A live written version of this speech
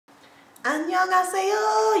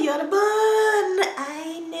Annyeonghaseyo, 여러분.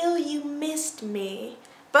 I know you missed me.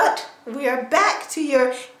 But we are back to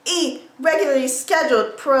your irregularly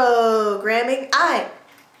scheduled programming. I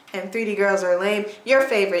am 3D Girls Are Lame, your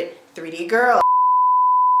favorite 3D girl.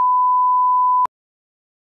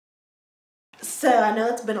 So I know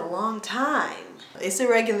it's been a long time. It's a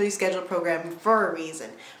regularly scheduled program for a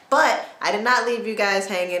reason. But I did not leave you guys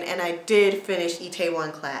hanging, and I did finish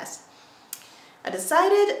Itaewon Class. I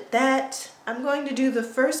decided that I'm going to do the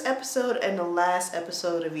first episode and the last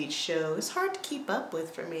episode of each show. It's hard to keep up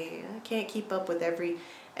with for me. I can't keep up with every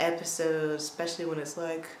episode, especially when it's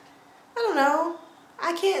like, I don't know,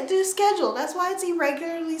 I can't do schedule. That's why it's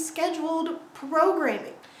irregularly scheduled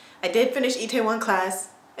programming. I did finish Itaewon Class,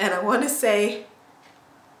 and I want to say,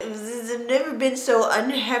 I've never been so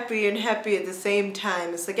unhappy and happy at the same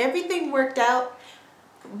time. It's like everything worked out,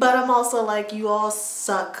 but I'm also like, you all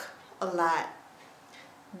suck a lot.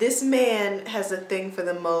 This man has a thing for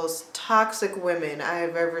the most toxic women I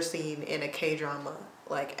have ever seen in a K-drama,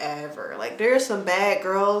 like ever. Like there are some bad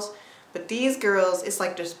girls, but these girls, it's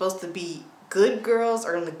like they're supposed to be good girls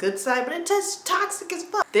or on the good side, but it's just toxic as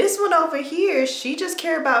fuck. This one over here, she just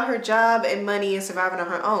care about her job and money and surviving on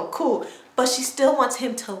her own. Cool. But she still wants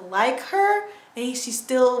him to like her, and she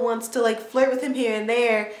still wants to like flirt with him here and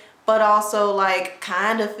there, but also like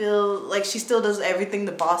kind of feel like she still does everything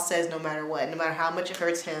the boss says no matter what, no matter how much it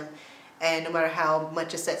hurts him and no matter how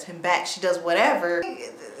much it sets him back, she does whatever.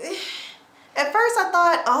 At first I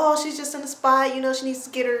thought, oh, she's just in a spot, you know, she needs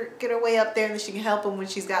to get her way up there and then she can help him when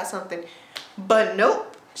she's got something. But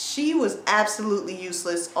nope, she was absolutely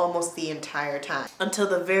useless almost the entire time until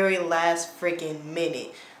the very last freaking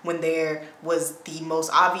minute when there was the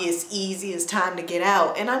most obvious, easiest time to get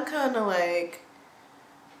out. And I'm kind of like,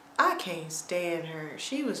 I can't stand her.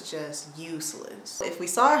 She was just useless. If we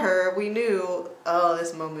saw her, we knew, oh,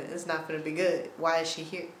 this moment is not gonna be good. Why is she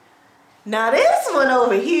here? Now this one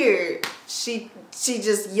over here, she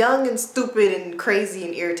just young and stupid and crazy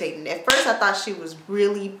and irritating. At first I thought she was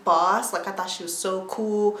really boss. Like I thought she was so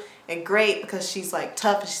cool and great because she's like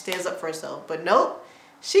tough and she stands up for herself. But nope,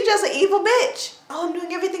 she just an evil bitch. Oh, I'm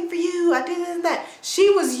doing everything for you. I did this and that.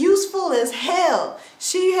 She was useful as hell.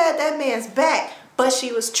 She had that man's back. But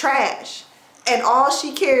she was trash, and all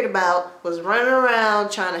she cared about was running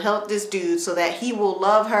around trying to help this dude so that he will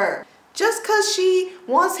love her. Just because she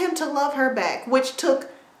wants him to love her back, which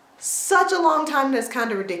took such a long time that's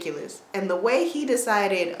kind of ridiculous. And the way he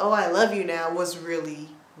decided, oh, I love you now, was really,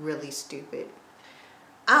 really stupid.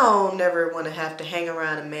 I don't never want to have to hang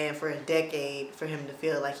around a man for a decade for him to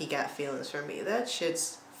feel like he got feelings for me. That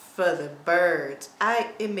shit's for the birds.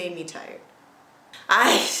 It made me tired.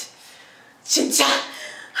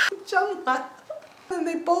 And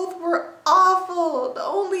they both were awful. The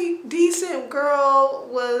only decent girl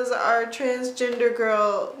was our transgender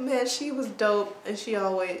girl. Man, she was dope, and she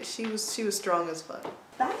was strong as fuck.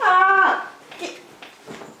 Stop!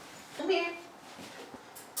 Come here.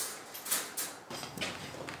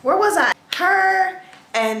 Where was I? Her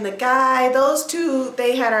and the guy, those two,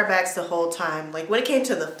 they had our backs the whole time. Like when it came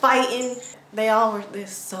to the fighting, they're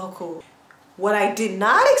so cool. What I did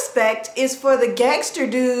not expect is for the gangster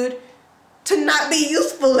dude to not be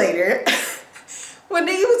useful later. When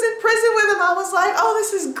he was in prison with him, I was like, oh,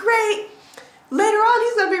 this is great. Later on,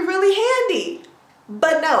 he's gonna be really handy.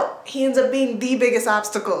 But no, he ends up being the biggest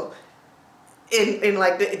obstacle in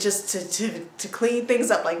like just to clean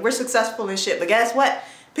things up. Like we're successful and shit, but guess what?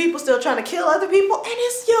 People still trying to kill other people, and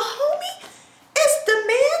it's your homie. It's the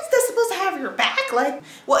man that's supposed to have your back. Like,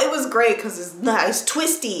 well, it was great because it's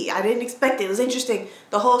twisty. I didn't expect it. It was interesting.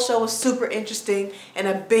 The whole show was super interesting, and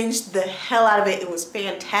I binged the hell out of it. It was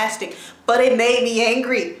fantastic, but it made me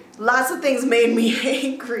angry. Lots of things made me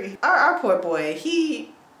angry. Our poor boy, he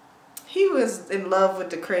was in love with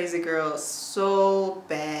the crazy girl so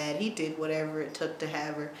bad. He did whatever it took to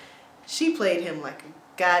have her. She played him like a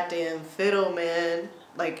goddamn fiddle, man.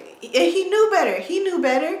 Like, he knew better. He knew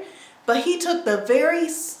better. But he took the very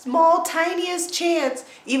small, tiniest chance,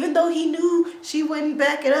 even though he knew she wouldn't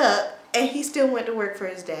back it up, and he still went to work for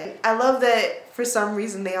his dad. I love that for some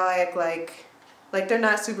reason they all act like they're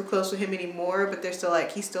not super close with him anymore, but they're still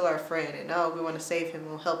like, he's still our friend, and oh, we want to save him,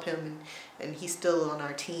 we'll help him, and he's still on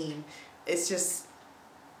our team. It's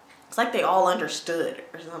like they all understood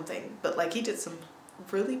or something, but like he did some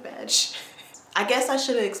really bad shit. I guess I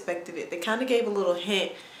should have expected it. They kind of gave a little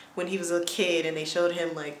hint when he was a kid and they showed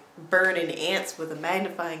him like burning ants with a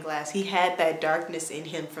magnifying glass. He had that darkness in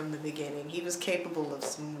him from the beginning. He was capable of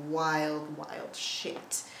some wild, wild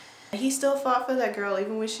shit. He still fought for that girl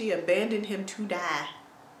even when she abandoned him to die.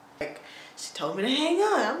 Like, she told me to hang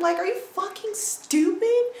on. I'm like, are you fucking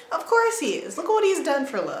stupid? Of course he is. Look what he's done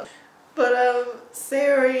for love. But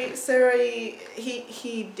Sari,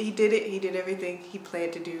 he did it. He did everything he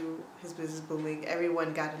planned to do. His business booming.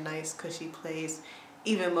 Everyone got a nice cushy place.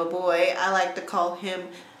 Even my boy, I like to call him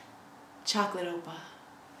Chocolate Opa.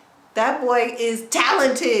 That boy is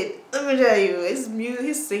talented. Let me tell you,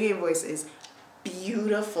 his singing voice is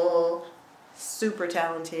beautiful, super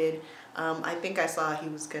talented. I think I saw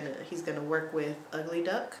he's gonna work with Ugly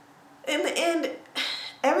Duck. In the end,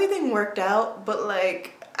 everything worked out, but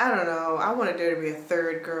like, I don't know, I wanted there to be a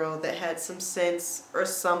third girl that had some sense or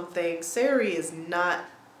something. Sari is not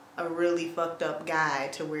a really fucked up guy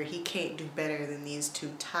to where he can't do better than these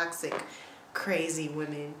two toxic, crazy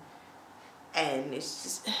women. And it's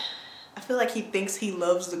just, I feel like he thinks he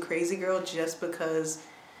loves the crazy girl just because,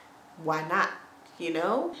 why not, you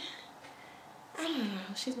know? I don't know,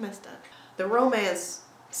 she's messed up. The romance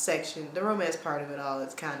section, the romance part of it all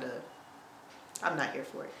is kind of, I'm not here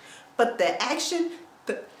for it. But the action,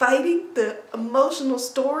 the fighting, the emotional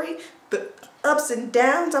story, the ups and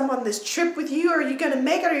downs, I'm on this trip with you, are you gonna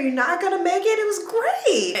make it or are you not gonna make it? It was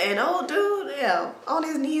great. And old dude, yeah, on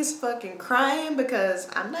his knees fucking crying because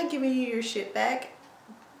I'm not giving you your shit back.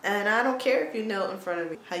 And I don't care if you knelt in front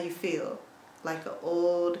of me, how you feel. Like an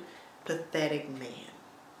old, pathetic man.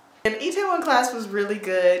 And Itaewon Class was really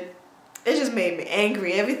good. It just made me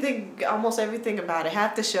angry. Everything, almost everything about it.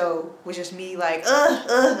 Half the show was just me like, but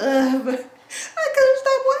I couldn't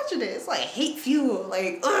stop watching it. It's like hate fuel,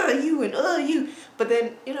 like, you and you. But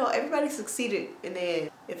then, you know, everybody succeeded in the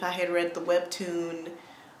end. If I had read the webtoon,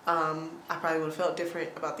 I probably would have felt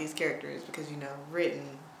different about these characters because, you know,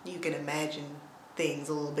 written, you can imagine things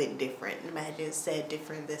a little bit different. Imagine it said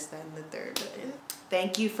different, this, that, and the third. But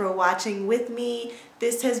thank you for watching with me.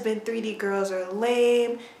 This has been 3D Girls Are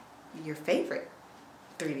Lame, your favorite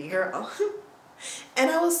 3D girl. And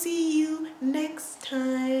I will see you next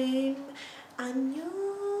time. 안녕,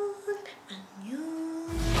 안녕.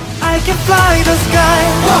 I can fly the sky.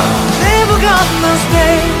 Never got no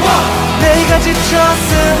stay. 내가 지쳐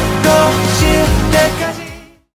쓰러질